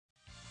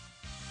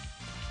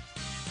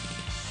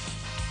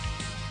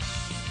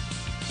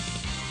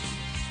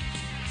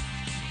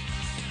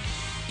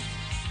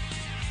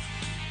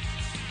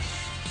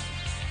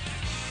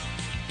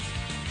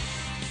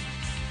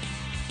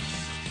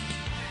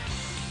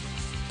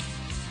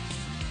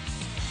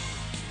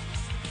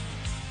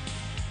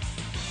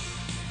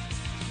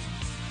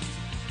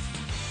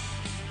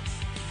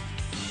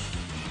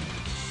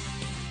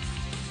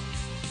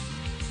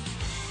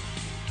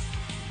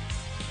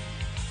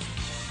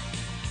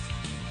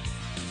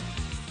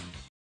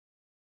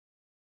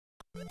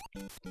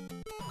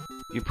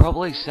You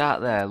probably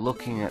sat there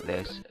looking at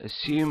this,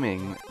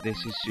 assuming this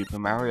is Super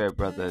Mario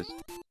Bros.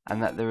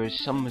 And that there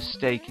is some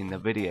mistake in the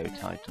video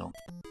title.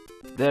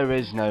 There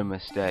is no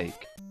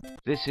mistake.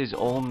 This is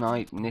All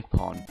Night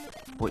Nippon,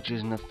 which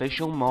is an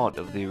official mod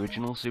of the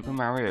original Super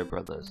Mario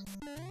Bros.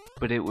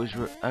 But it was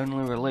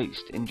only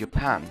released in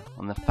Japan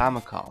on the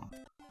Famicom.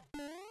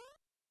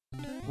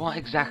 What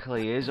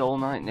exactly is All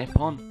Night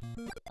Nippon?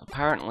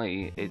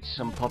 Apparently it's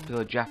some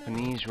popular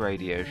Japanese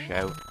radio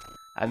show,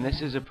 and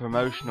this is a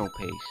promotional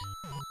piece.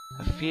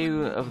 A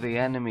few of the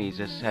enemies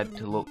are said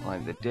to look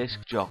like the disc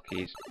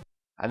jockeys,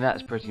 and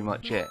that's pretty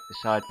much it.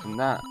 Aside from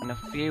that, and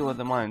a few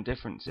other minor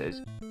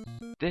differences,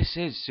 this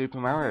is Super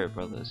Mario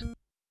Bros.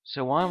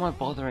 So why am I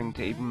bothering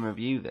to even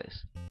review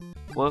this?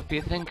 Well, if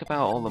you think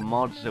about all the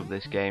mods of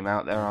this game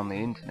out there on the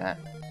internet,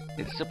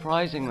 it's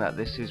surprising that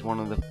this is one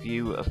of the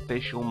few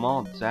official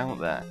mods out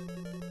there.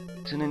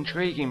 It's an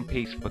intriguing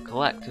piece for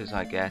collectors,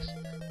 I guess,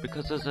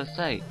 because as I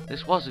say,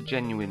 this was a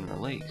genuine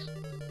release.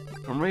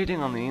 From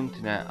reading on the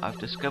internet, I've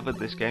discovered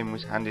this game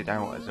was handed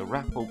out as a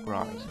raffle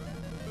prize.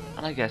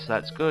 And I guess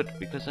that's good,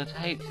 because I'd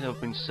hate to have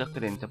been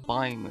suckered into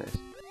buying this,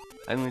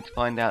 only to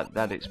find out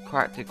that it's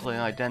practically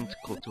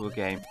identical to a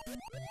game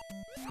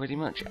pretty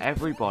much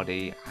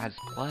everybody has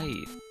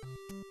played.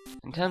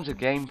 In terms of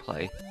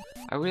gameplay,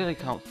 I really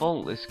can't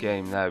fault this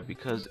game though,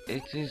 because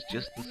it is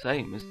just the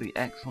same as the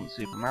excellent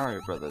Super Mario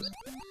Bros.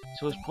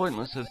 So as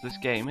pointless as this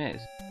game is,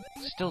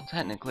 it's still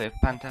technically a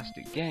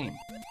fantastic game,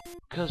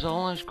 because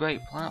all those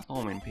great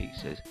platforming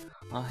pieces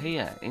are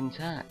here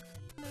intact.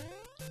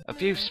 A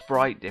few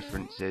sprite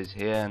differences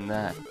here and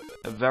there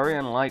are very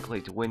unlikely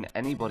to win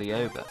anybody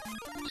over,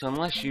 so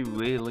unless you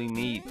really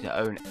need to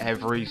own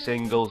every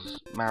single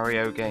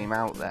Mario game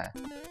out there,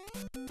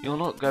 you're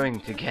not going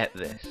to get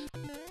this.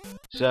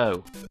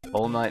 So,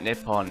 All Night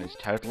Nippon is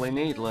totally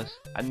needless,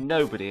 and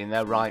nobody in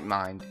their right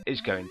mind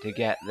is going to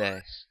get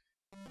this.